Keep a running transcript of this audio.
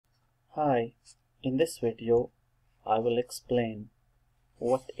Hi, in this video I will explain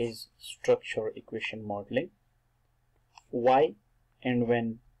what is structure equation modeling, why and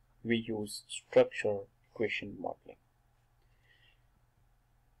when we use structure equation modeling.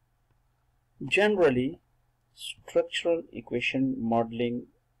 Generally, structural equation modeling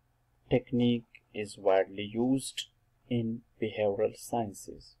technique is widely used in behavioral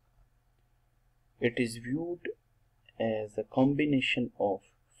sciences. It is viewed as a combination of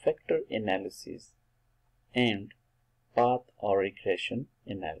factor analysis and path or regression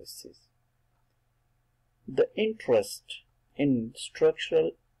analysis. The interest in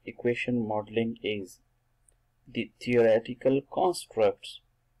structural equation modeling is the theoretical constructs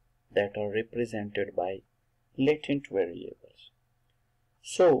that are represented by latent variables.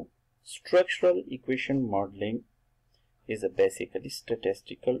 So, structural equation modeling is a basically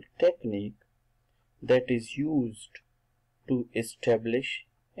statistical technique that is used to establish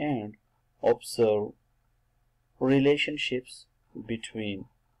and observe relationships between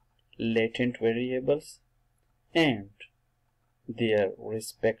latent variables and their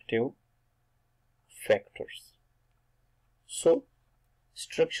respective factors. So,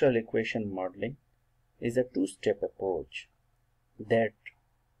 structural equation modeling is a two-step approach that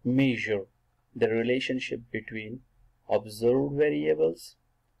measures the relationship between observed variables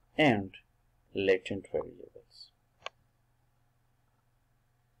and latent variables.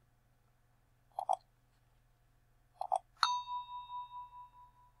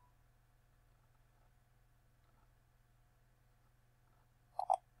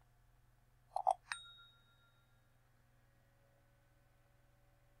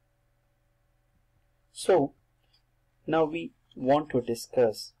 So, now we want to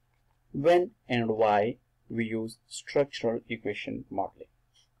discuss when and why we use structural equation modeling.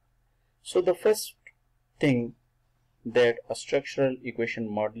 So, the first thing that a structural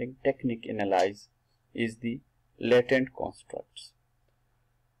equation modeling technique analyzes is the latent constructs.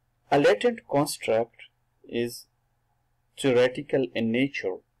 A latent construct is theoretical in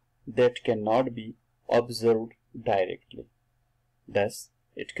nature that cannot be observed directly. Thus,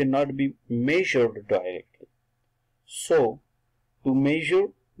 it cannot be measured directly. So, to measure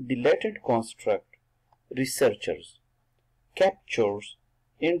the latent construct, researchers captures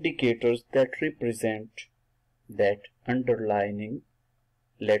indicators that represent that underlying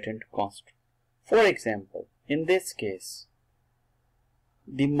latent construct. For example, in this case,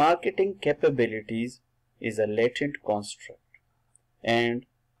 the marketing capabilities is a latent construct, and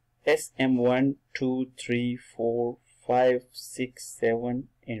SEM 1, 2, 3, 4, 5, 6, 7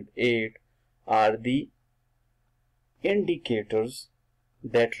 and 8 are the indicators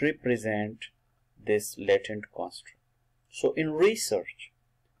that represent this latent construct. So in research,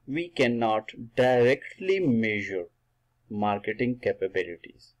 we cannot directly measure marketing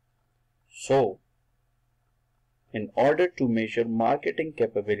capabilities. So in order to measure marketing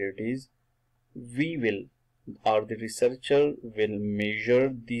capabilities, the researcher will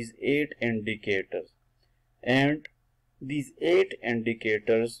measure these 8 indicators, and these 8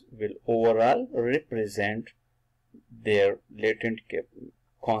 indicators will overall represent their latent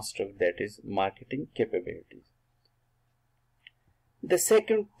construct, that is marketing capabilities. The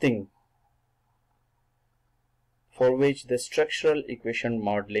second thing for which the structural equation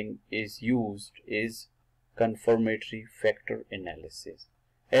modeling is used is confirmatory factor analysis.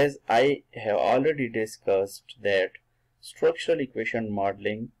 As I have already discussed that structural equation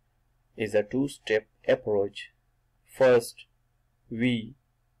modeling is a two-step approach. First, we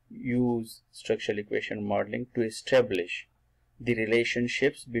use structural equation modeling to establish the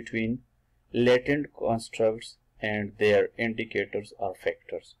relationships between latent constructs and their indicators or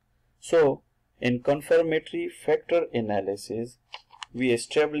factors. So, in confirmatory factor analysis, we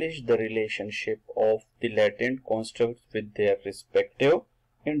establish the relationship of the latent constructs with their respective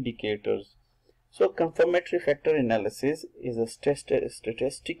indicators. So, confirmatory factor analysis is a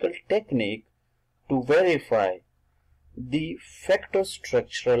statistical technique to verify the factor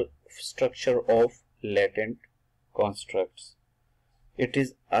structure of latent constructs. It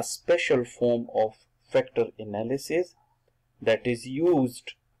is a special form of factor analysis that is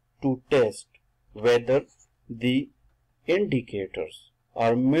used to test whether the indicators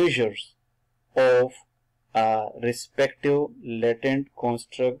or measures of a respective latent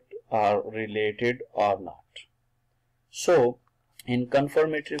construct are related or not. So, in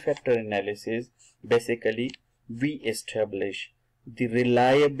confirmatory factor analysis, basically we establish the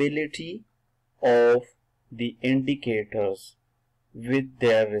reliability of the indicators with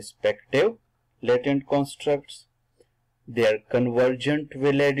their respective latent constructs, their convergent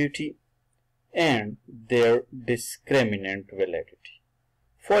validity, and their discriminant validity.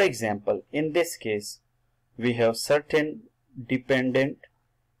 For example, in this case, we have certain dependent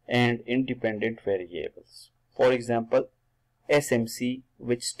and independent variables. For example, SMC,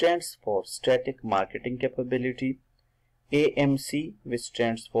 which stands for Static Marketing Capability, AMC, which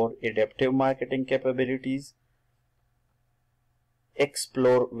stands for Adaptive Marketing Capabilities,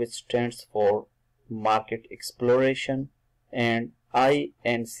 Explore, which stands for Market Exploration, and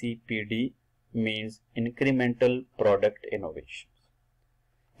INCPD means Incremental Product Innovations.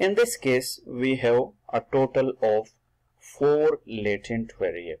 In this case, we have a total of 4 latent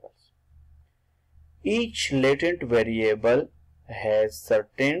variables. Each latent variable has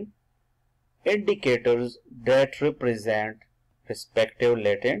certain indicators that represent respective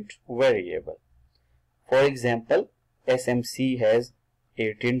latent variable. For example, SMC has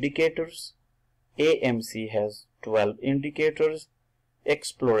 8 indicators, AMC has 12 indicators,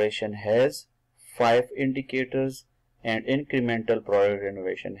 Exploration has 5 indicators, and Incremental Product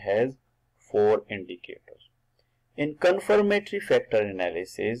Innovation has 4 indicators. In confirmatory factor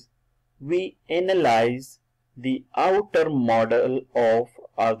analysis, we analyze the outer model of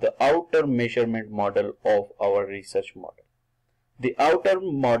or the outer measurement model of our research model. The outer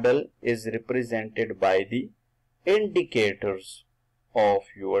model is represented by the indicators of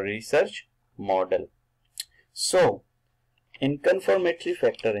your research model. So, in confirmatory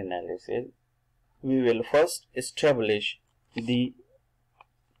factor analysis, we will first establish the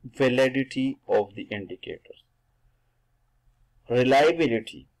validity of the indicators.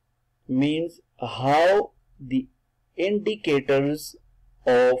 Reliability means how the indicators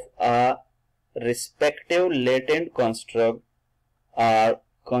of a respective latent construct are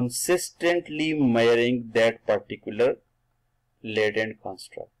consistently mirroring that particular latent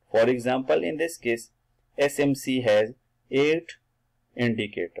construct. For example, in this case, SMC has 8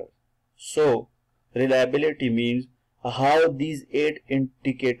 indicators. So, reliability means how these 8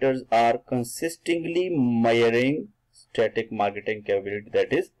 indicators are consistently mirroring static marketing capability,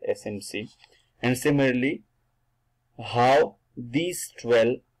 that is SMC, and similarly how these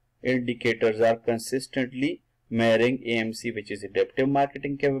 12 indicators are consistently mirroring AMC, which is adaptive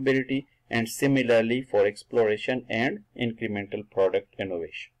marketing capability, and similarly for exploration and incremental product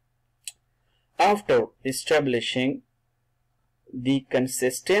innovation. After establishing the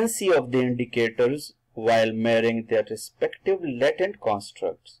consistency of the indicators while mirroring their respective latent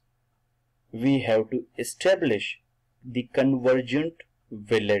constructs, we have to establish the convergent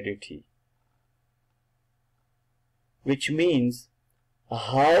validity, which means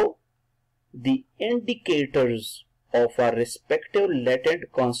how the indicators of a respective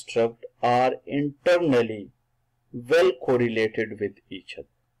latent construct are internally well correlated with each other.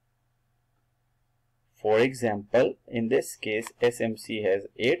 For example, in this case, SMC has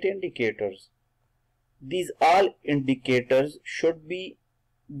 8 indicators. These all indicators should be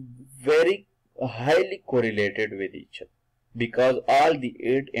very highly correlated with each other because all the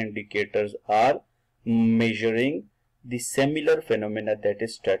 8 indicators are measuring the similar phenomena, that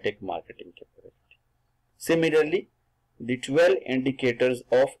is static marketing capability. Similarly, the 12 indicators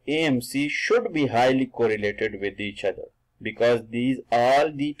of AMC should be highly correlated with each other because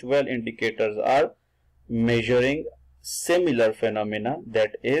all the 12 indicators are measuring similar phenomena,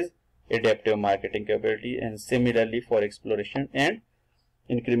 that is adaptive marketing capability, and similarly for exploration and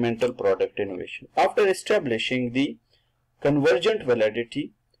incremental product innovation. After establishing the convergent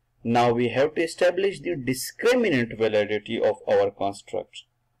validity, now we have to establish the discriminant validity of our constructs.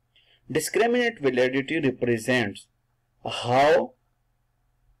 Discriminant validity represents how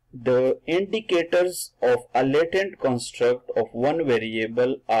the indicators of a latent construct of one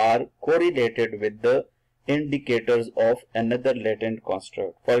variable are correlated with the indicators of another latent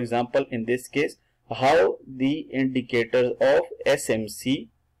construct. For example, in this case, how the indicators of SMC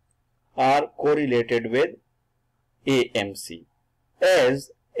are correlated with AMC.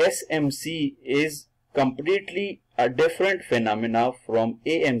 As SMC is completely a different phenomena from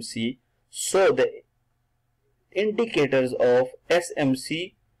AMC, so the indicators of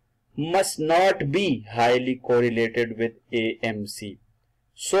SMC must not be highly correlated with AMC.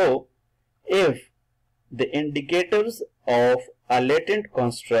 So, if the indicators of a latent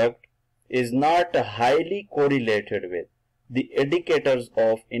construct is not highly correlated with the indicators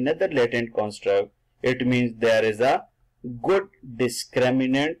of another latent construct, it means there is a good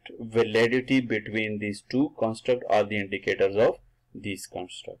discriminant validity between these two constructs or the indicators of these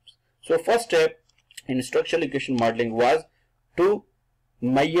constructs. So first step in structural equation modeling was to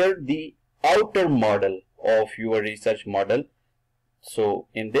measure the outer model of your research model. So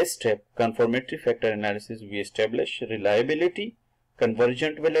in this step, confirmatory factor analysis, we establish reliability,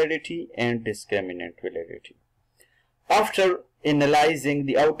 convergent validity, and discriminant validity. After analyzing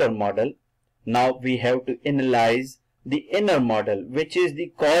the outer model, now we have to analyze the inner model, which is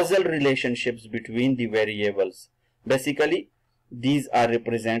the causal relationships between the variables. Basically, these are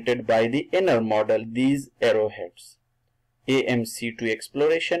represented by the inner model, these arrowheads. AMC2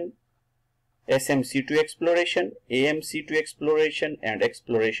 exploration, SMC2 exploration, AMC2 exploration, and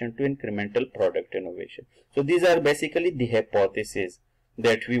exploration to incremental product innovation. So these are basically the hypotheses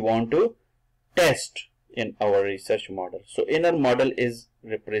that we want to test in our research model. So inner model is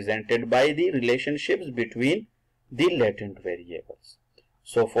represented by the relationships between the latent variables.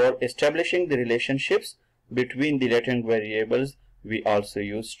 So for establishing the relationships between the latent variables, we also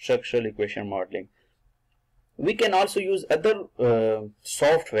use structural equation modeling. We can also use other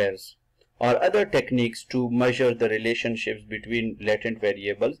softwares or other techniques to measure the relationships between latent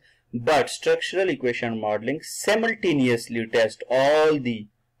variables, but structural equation modeling simultaneously tests all the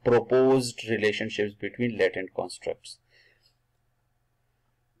proposed relationships between latent constructs.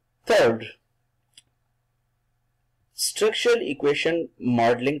 Third, structural equation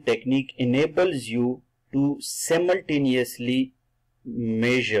modeling technique enables you to simultaneously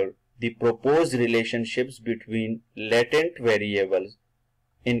measure the proposed relationships between latent variables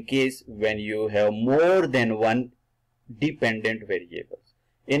in case when you have more than one dependent variables.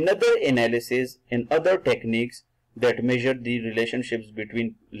 In other analysis, in other techniques that measure the relationships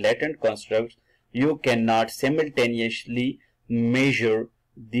between latent constructs, you cannot simultaneously measure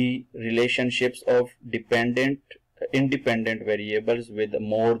the relationships of independent variables with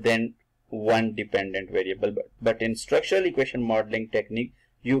more than one dependent variable. But in structural equation modeling technique,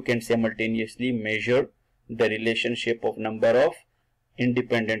 you can simultaneously measure the relationship of number of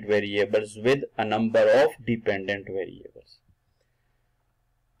independent variables with a number of dependent variables.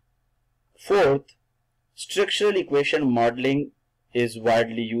 Fourth, structural equation modeling is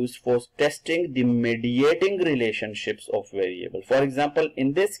widely used for testing the mediating relationships of variables. For example,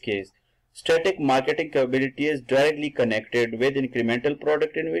 in this case, static marketing capability is directly connected with incremental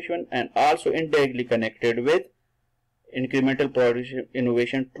product innovation and also indirectly connected with incremental product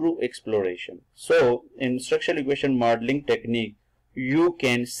innovation through exploration. So, in structural equation modeling technique, you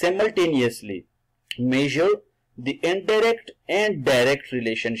can simultaneously measure the indirect and direct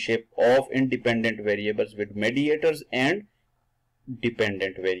relationship of independent variables with mediators and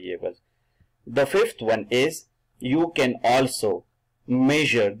dependent variables. The fifth one is you can also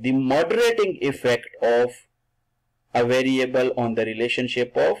measure the moderating effect of a variable on the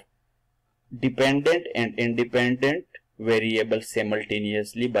relationship of dependent and independent variables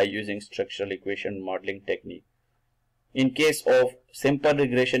simultaneously by using structural equation modeling technique. In case of simple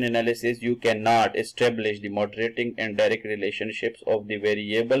regression analysis, you cannot establish the moderating and direct relationships of the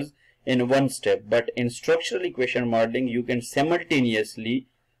variables in one step, but in structural equation modeling, you can simultaneously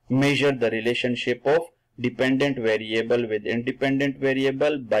measure the relationship of dependent variable with independent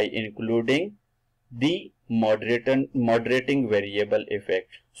variable by including the moderating variable effect.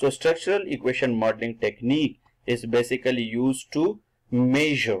 So structural equation modeling technique is basically used to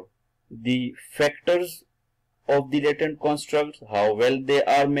measure the factors of the latent constructs, how well they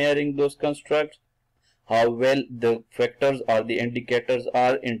are mirroring those constructs, how well the factors or the indicators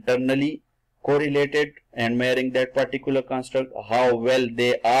are internally correlated and mirroring that particular construct, how well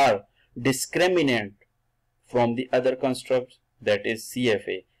they are discriminant from the other constructs, that is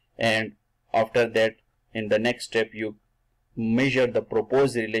CFA. And after that, in the next step, you measure the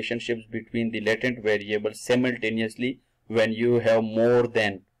proposed relationships between the latent variables simultaneously when you have more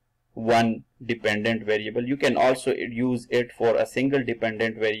than one dependent variable. You can also use it for a single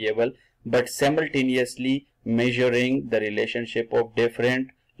dependent variable, but simultaneously measuring the relationship of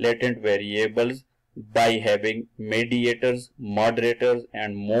different latent variables by having mediators, moderators,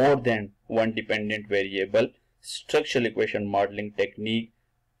 and more than one dependent variable. Structural equation modeling technique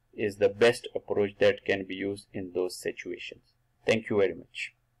is the best approach that can be used in those situations. Thank you very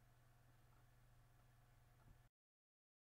much.